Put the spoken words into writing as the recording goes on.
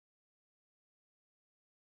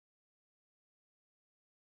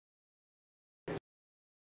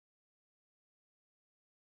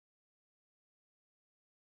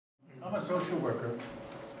I'm a social worker,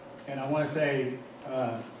 and I want to say,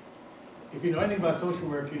 if you know anything about social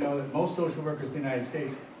work, you know that most social workers in the United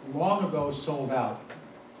States long ago sold out.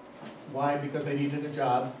 Why? Because they needed a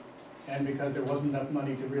job, and because there wasn't enough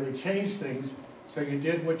money to really change things, so you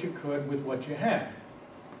did what you could with what you had.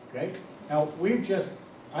 Okay? Now,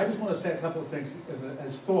 I just want to say a couple of things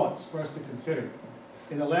as thoughts for us to consider.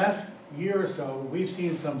 In the last year or so, we've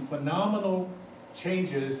seen some phenomenal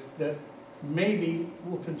changes that maybe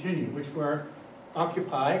will continue, which were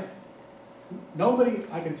Occupy. Nobody,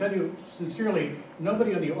 I can tell you sincerely,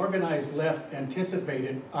 nobody on the organized left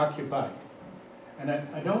anticipated Occupy. And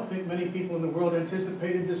I don't think many people in the world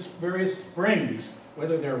anticipated this various springs,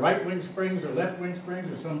 whether they're right-wing springs or left-wing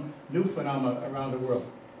springs or some new phenomena around the world.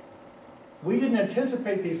 We didn't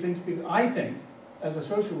anticipate these things, because I think, as a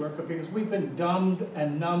social worker, because we've been dumbed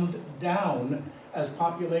and numbed down as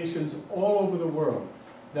populations all over the world.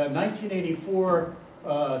 The 1984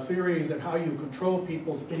 theories of how you control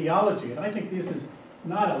people's ideology, and I think this is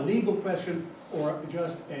not a legal question or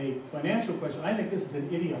just a financial question. I think this is an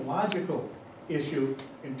ideological issue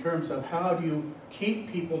in terms of how do you keep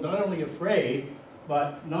people not only afraid,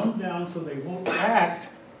 but numbed down so they won't act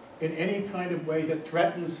in any kind of way that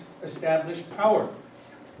threatens established power.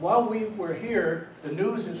 While we were here, the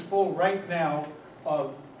news is full right now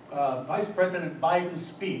of Vice President Biden's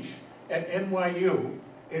speech at NYU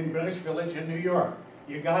in Greenwich Village in New York.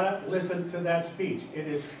 You gotta listen to that speech. It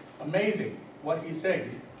is amazing what he's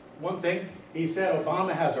saying. One thing, he said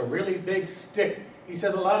Obama has a really big stick. He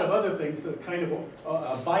says a lot of other things that kind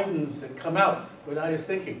of Bidens that come out without his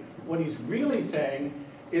thinking. What he's really saying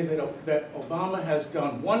is that Obama has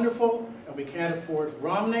done wonderful, and we can't afford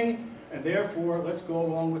Romney, and therefore let's go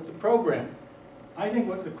along with the program. I think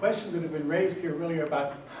what the questions that have been raised here really are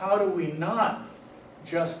about how do we not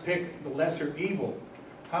just pick the lesser evil?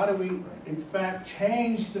 How do we, in fact,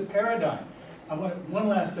 change the paradigm? One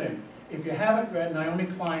last thing. If you haven't read Naomi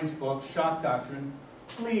Klein's book, Shock Doctrine,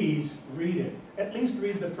 please read it. At least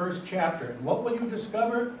read the first chapter. And what will you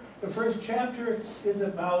discover? The first chapter is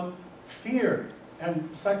about fear and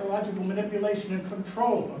psychological manipulation and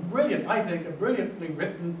control. I think, a brilliantly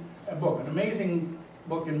written book, an amazing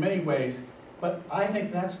book in many ways. But I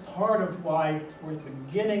think that's part of why we're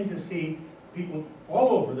beginning to see people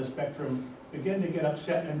all over the spectrum begin to get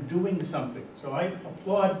upset and doing something. So I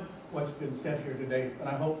applaud what's been said here today, and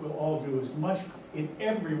I hope we'll all do as much in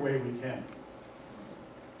every way we can.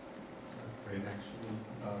 Great,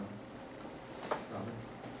 actually.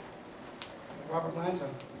 Robert Lanza.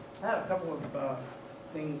 I had a couple of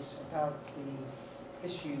things about the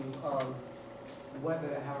issue of whether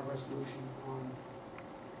to have a resolution on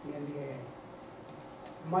the NDAA.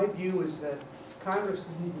 My view is that Congress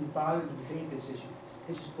didn't even bother to debate this issue.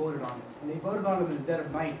 They just voted on it. And they voted on it in the dead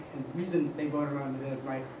of night, and the reason they voted on it in the dead of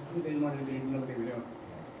night is they didn't want anybody to know what they were doing.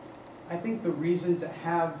 I think the reason to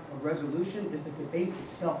have a resolution is the debate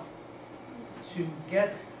itself, to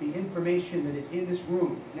get the information that is in this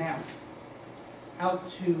room now out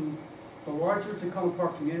to the larger Takoma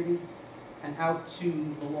Park community and out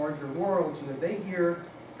to the larger world so that they hear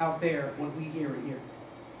out there what we hear in here.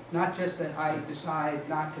 Not just that I decide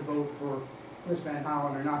not to vote for Chris Van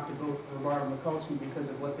Hollen or not to vote for Barbara Mikulski because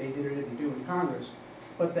of what they did or didn't do in Congress,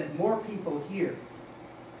 but that more people hear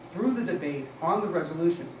through the debate on the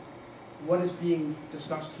resolution what is being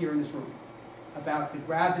discussed here in this room about the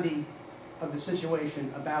gravity of the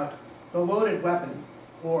situation, about the loaded weapon,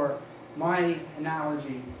 or my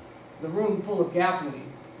analogy, the room full of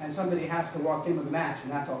gasoline, and somebody has to walk in with a match,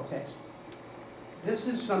 and that's all it takes. This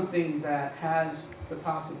is something that has the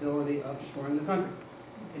possibility of destroying the country,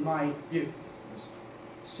 in my view.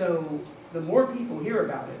 So the more people hear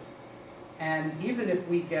about it, and even if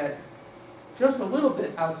we get just a little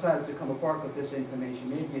bit outside of Takoma Park with this information,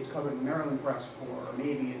 maybe it's covered in the Maryland press, or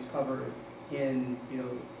maybe it's covered in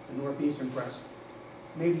the Northeastern press,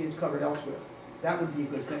 maybe it's covered elsewhere. That would be a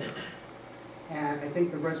good thing. And I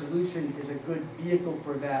think the resolution is a good vehicle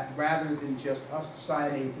for that, rather than just us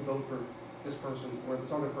deciding to vote for this person or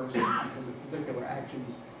this other person because of particular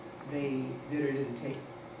actions they did or didn't take.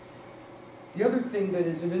 The other thing that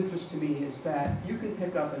is of interest to me is that you can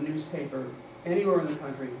pick up a newspaper anywhere in the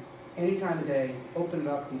country, any time of day, open it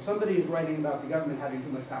up, and somebody is writing about the government having too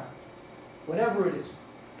much power. Whatever it is,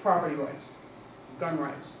 property rights, gun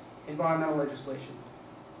rights, environmental legislation,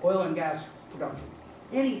 oil and gas production,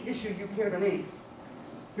 any issue you care to name.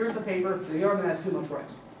 Here's the paper, the government has too much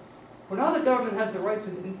rights. Well, now the government has the rights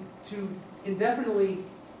to indefinitely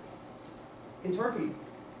intern people.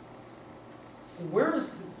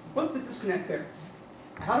 What's the disconnect there?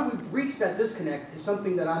 How do we breach that disconnect is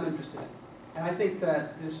something that I'm interested in. And I think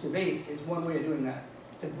that this debate is one way of doing that.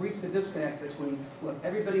 to breach the disconnect between, look,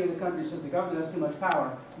 everybody in the country says the government has too much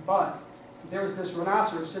power, but there is this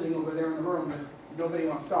rhinoceros sitting over there in the room that nobody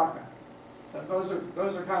wants to talk about. Those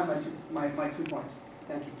are kind of my 2 points.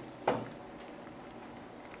 Thank you.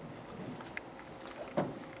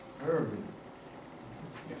 Herbert.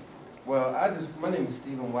 Well, my name is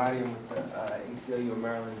Stephen Whitey. I'm with the ACLU of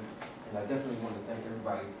Maryland, and I definitely want to thank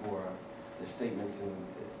everybody for their statements, and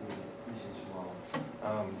appreciate you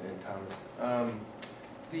all, and Thomas.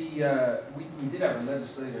 We did have a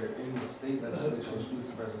legislator in the state legislature introduce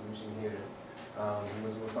a resolution here. He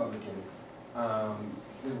was a Republican.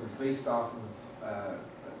 It was based off of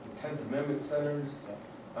the 10th Amendment Center's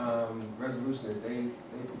resolution that they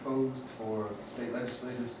proposed for state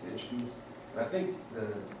legislators to introduce. And I think the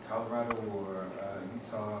Colorado or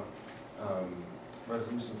Utah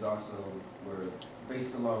resolutions also were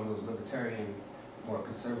based along those libertarian, more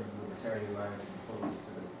conservative libertarian lines as opposed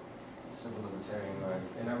to the civil libertarian lines.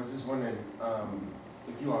 And I was just wondering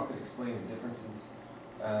if you all could explain the differences,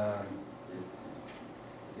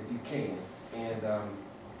 if you can.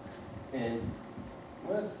 And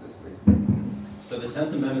what's this basically? So the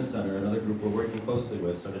 10th Amendment Center, another group we're working closely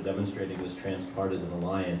with, sort of demonstrating this transpartisan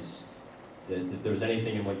alliance. That if there's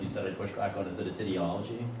anything in what you said I'd push back on is that it's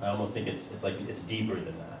ideology. I almost think it's deeper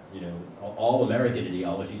than that. You know, all American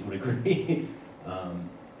ideologies would agree.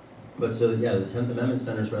 But so yeah, the 10th Amendment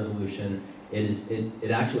Center's resolution,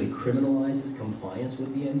 it actually criminalizes compliance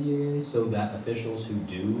with the NDAA so that officials who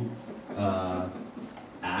do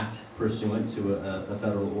act pursuant to a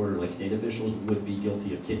federal order, like state officials, would be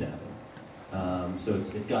guilty of kidnapping. So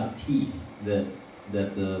it's got teeth that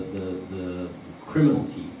the criminal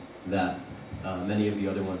teeth that many of the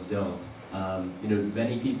other ones don't. You know,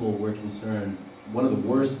 many people were concerned. One of the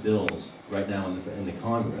worst bills right now in the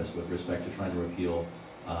Congress with respect to trying to repeal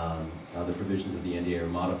the provisions of the NDAA or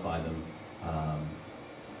modify them.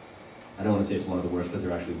 I don't want to say it's one of the worst because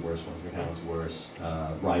there are actually worse ones. McConnell's worse.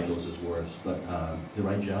 Rigel's is worse. But is it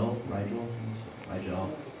Rigel?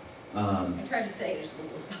 I tried to say it as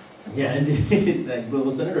little as possible. Yeah, indeed. Thanks.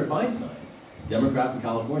 Well, Senator Feinstein, Democrat from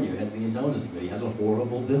California, who heads the Intelligence Committee, has a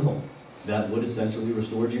horrible bill that would essentially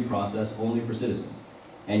restore due process only for citizens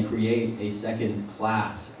and create a second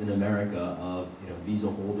class in America of visa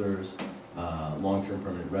holders, long-term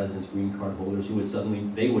permanent residents, green card holders, who would suddenly,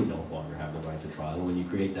 they would no longer have the right to trial. And when you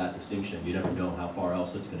create that distinction, you never know how far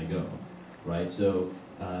else it's going to go, right? So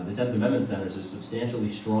the 10th Amendment Centers is substantially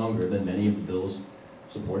stronger than many of the bills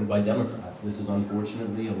supported by Democrats. This is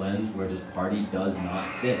unfortunately a lens where this party does not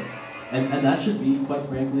fit. And that should be, quite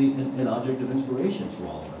frankly, an object of inspiration to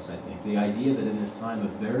all of us, I think. The idea that in this time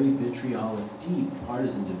of very vitriolic, deep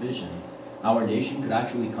partisan division, our nation could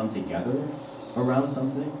actually come together around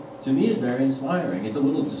something, to me is very inspiring. It's a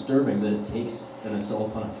little disturbing that it takes an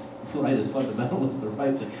assault on a right as fundamental as the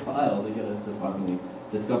right to trial to get us to finally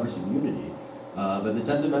discover some unity. But the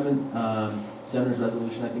 10th Amendment Center's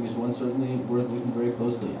resolution, I think, is one certainly worth looking very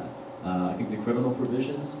closely at. I think the criminal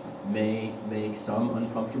provisions may make some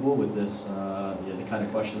uncomfortable with this, the kind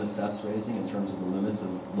of question that Seth's raising in terms of the limits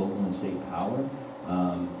of local and state power.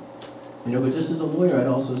 But just as a lawyer, I'd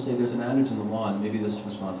also say there's an adage in the law, and maybe this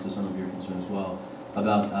responds to some of your concern as well,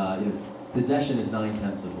 about possession is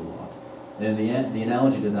 9/10 of the law. And the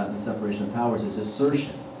analogy to that in the separation of powers is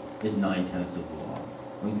assertion is 9/10 of the law.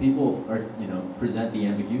 When people are, present the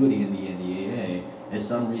ambiguity in the NDAA as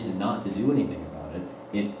some reason not to do anything about it,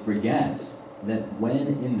 it forgets that when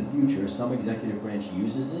in the future some executive branch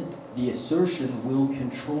uses it, the assertion will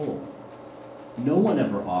control. No one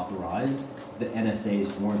ever authorized the NSA's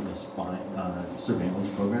warrantless surveillance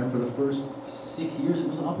program for the first 6 years it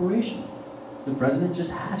was operational. The president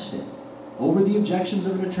just hashed it over the objections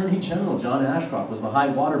of an attorney general. John Ashcroft was the high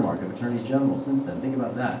watermark of attorneys general since then. Think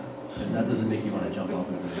about that. And that doesn't make you want to jump off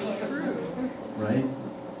of it, right?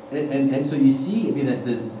 And so you see, that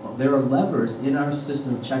there are levers in our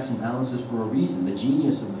system of checks and balances for a reason. The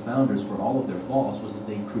genius of the founders, for all of their faults, was that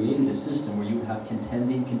they created a system where you would have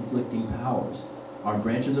contending, conflicting powers. Our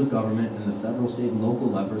branches of government and the federal, state, and local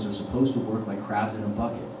levers are supposed to work like crabs in a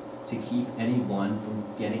bucket to keep anyone from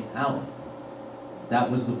getting out. That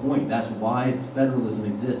was the point. That's why federalism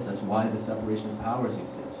exists. That's why the separation of powers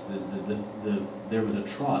exists. There was a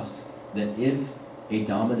trust that if a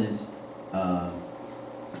dominant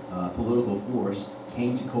political force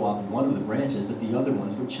came to co-opt one of the branches, that the other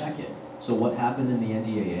ones would check it. So what happened in the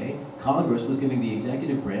NDAA? Congress was giving the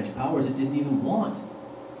executive branch powers it didn't even want.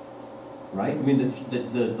 Right? I mean,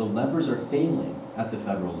 the levers are failing at the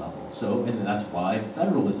federal level. So, and that's why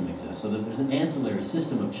federalism exists, so that there's an ancillary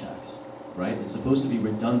system of checks. Right? It's supposed to be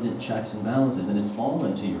redundant checks and balances, and it's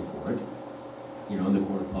fallen to your court. you know, in the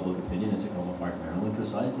court of public opinion in Takoma Park, Maryland,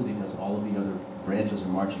 precisely because all of the other branches are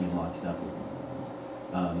marching in lockstep with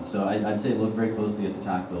them. So I'd say look very closely at the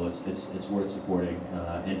TAC bill. It's worth supporting,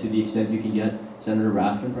 and to the extent you can get Senator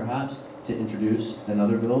Raskin perhaps to introduce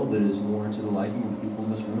another bill that is more to the liking of the people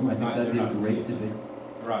in this room, I think that'd be a great debate.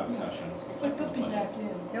 They're out of session. But they'll be back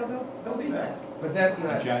in. Yeah, they'll be back. But that's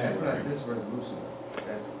not January. this resolution.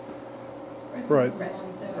 That's, Right.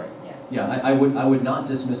 Yeah, I would not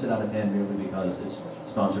dismiss it out of hand merely because it's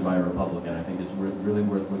sponsored by a Republican. I think it's really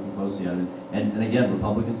worth looking closely at it. And again,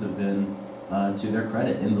 Republicans have been, to their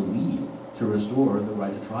credit, in the lead to restore the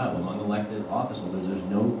right to trial among elected office holders. There's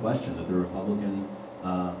no question that the Republican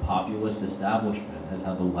populist establishment has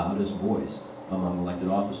had the loudest voice among elected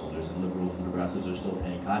office holders, and liberals and progressives are still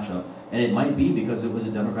paying catch up. And it might be because it was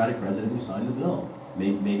a Democratic president who signed the bill.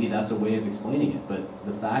 Maybe that's a way of explaining it, but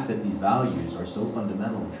the fact that these values are so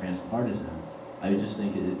fundamental and transpartisan, I just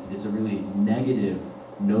think it's a really negative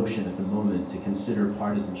notion at the moment to consider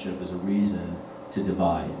partisanship as a reason to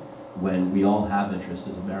divide, when we all have interests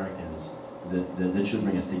as Americans that should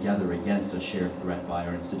bring us together against a shared threat by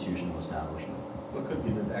our institutional establishment. Well, it could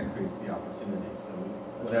be that creates the opportunity, so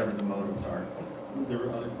whatever the motives are. There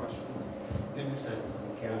were other questions? Just a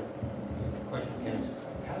question, Ken.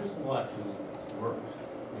 How does the law actually work?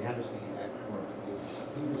 I mean, how does the act work? I mean,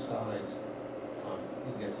 who decides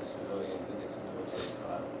who gets a civilian, who gets a military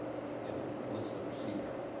trial, and what's the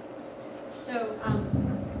procedure? So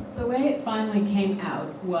the way it finally came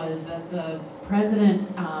out was that the president,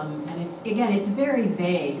 and it's very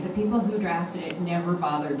vague. The people who drafted it never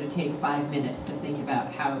bothered to take 5 minutes to think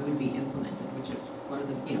about how it would be implemented, which is one of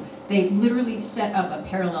the, they literally set up a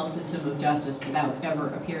parallel system of justice without ever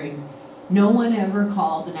appearing. No one ever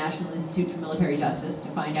called the National Institute for Military Justice to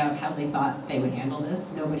find out how they thought they would handle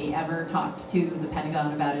this. Nobody ever talked to the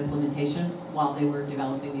Pentagon about implementation while they were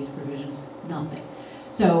developing these provisions. Nothing.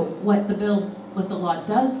 So what the law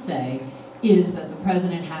does say is that the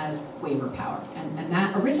president has waiver power. And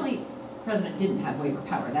that originally, the president didn't have waiver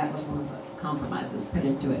power. That was one of the compromises put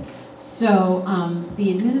into it. So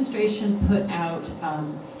the administration put out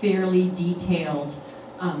fairly detailed,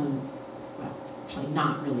 actually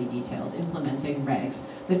not really detailed, implementing regs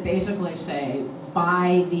that basically say,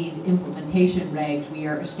 by these implementation regs, we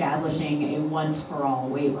are establishing a once-for-all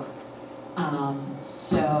waiver.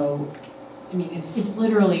 So, I mean, it's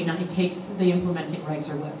literally not, it takes, the implementing regs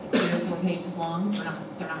are what, 3 or 4 pages long?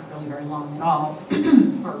 They're not really very long at all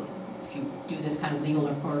for if you do this kind of legal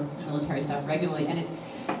or military stuff regularly. And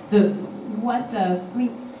I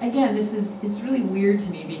mean, again, it's really weird to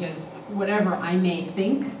me because whatever I may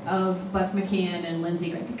think of Buck McKeon and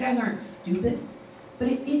Lindsey, the guys aren't stupid, but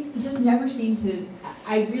it just never seemed to,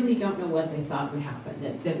 I really don't know what they thought would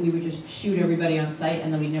happen, that we would just shoot everybody on sight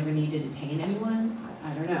and then we'd never need to detain anyone.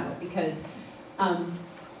 I don't know, because,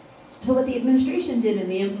 so what the administration did in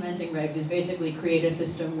the implementing regs is basically create a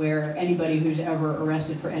system where anybody who's ever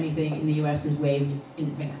arrested for anything in the US is waived in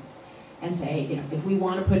advance. And say, if we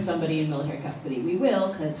want to put somebody in military custody, we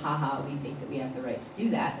will, because haha, we think that we have the right to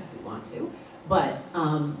do that if we want to. But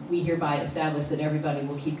we hereby establish that everybody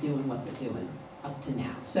will keep doing what they're doing up to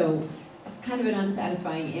now. So that's kind of an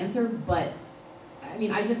unsatisfying answer, but I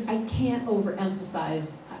mean, I can't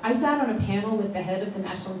overemphasize. I sat on a panel with the head of the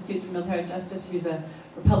National Institute for Military Justice, who's a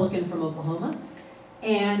Republican from Oklahoma.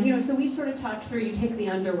 And, so we sort of talked through, you take the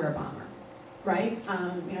underwear bomber, right?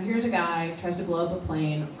 Here's a guy, tries to blow up a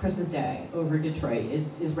plane Christmas Day over Detroit,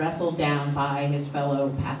 is wrestled down by his fellow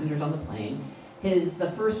passengers on the plane.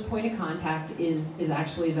 The first point of contact is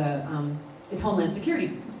actually is Homeland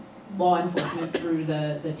Security, law enforcement through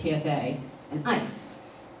the TSA and ICE.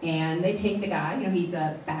 And they take the guy, he's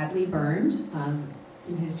badly burned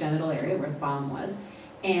in his genital area where the bomb was,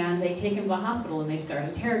 and they take him to the hospital and they start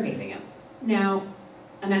interrogating him. Now,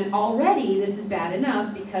 and then already this is bad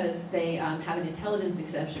enough because they have an intelligence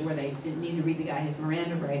exception where they didn't need to read the guy his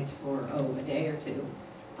Miranda rights for, a day or two.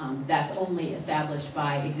 That's only established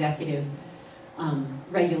by executive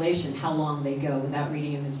regulation, how long they go without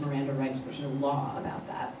reading him his Miranda rights. There's no law about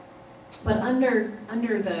that. But under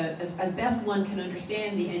as best one can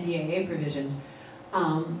understand the NDAA provisions,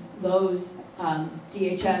 those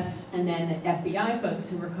DHS and then FBI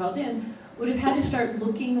folks who were called in would have had to start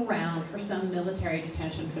looking around for some military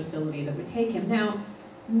detention facility that would take him. Now,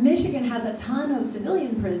 Michigan has a ton of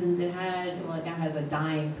civilian prisons. It now has a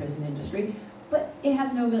dying prison industry, but it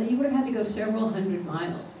has no, you would have had to go several hundred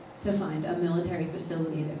miles to find a military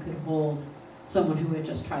facility that could hold someone who had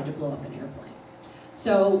just tried to blow up an airplane.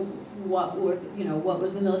 So what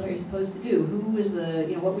was the military supposed to do? Who was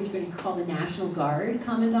what were you going to call the National Guard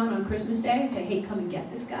commandant on Christmas Day and say, hey, come and get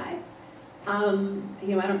this guy? I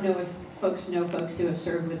don't know if folks know folks who have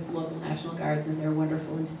served with local National Guards, and they're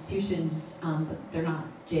wonderful institutions, but they're not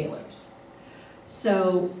jailers.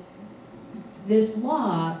 So this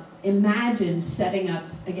law imagines setting up,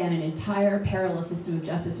 again, an entire parallel system of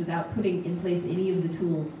justice without putting in place any of the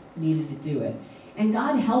tools needed to do it. And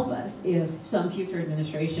God help us if some future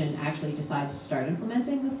administration actually decides to start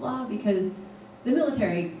implementing this law, because the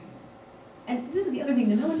military, and this is the other thing,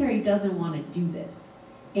 the military doesn't want to do this.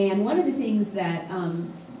 And one of the things that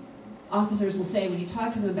officers will say when you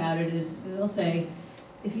talk to them about it is, they'll say,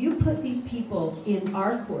 if you put these people in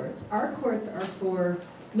our courts are for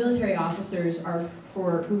military officers, are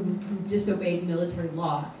for who disobeyed military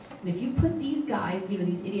law. And if you put these guys, you know,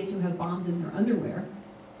 these idiots who have bombs in their underwear,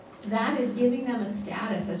 that is giving them a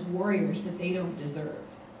status as warriors that they don't deserve.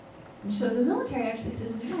 And so the military actually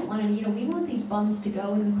says, we don't want any, you know, we want these bums to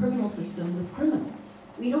go in the criminal system with criminals.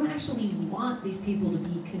 We don't actually want these people to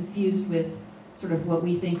be confused with sort of what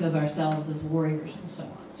we think of ourselves as warriors and so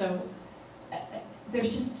on. So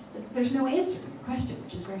there's no answer to the question,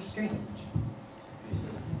 which is very strange.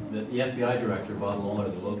 The FBI director, Bob Mueller,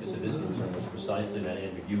 the locus of his concern was precisely that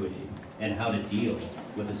ambiguity and how to deal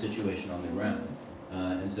with the situation on the ground.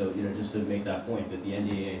 And so, you know, just to make that point, that the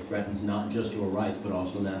NDAA threatens not just your rights, but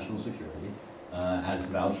also national security, as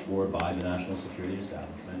vouched for by the national security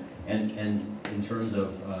establishment. And in terms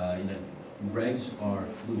of, you know, regs are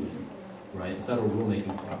fluid, right? The federal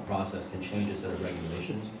rulemaking process can change a set of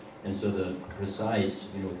regulations. And so the precise,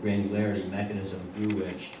 you know, granularity mechanism through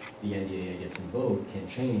which the NDAA gets invoked can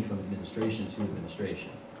change from administration to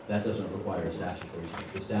administration. That doesn't require a statutory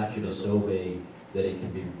change. The statute is so vague that it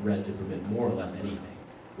can be read to permit more or less anything,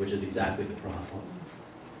 which is exactly the problem.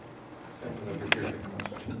 Thank you for your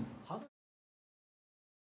question.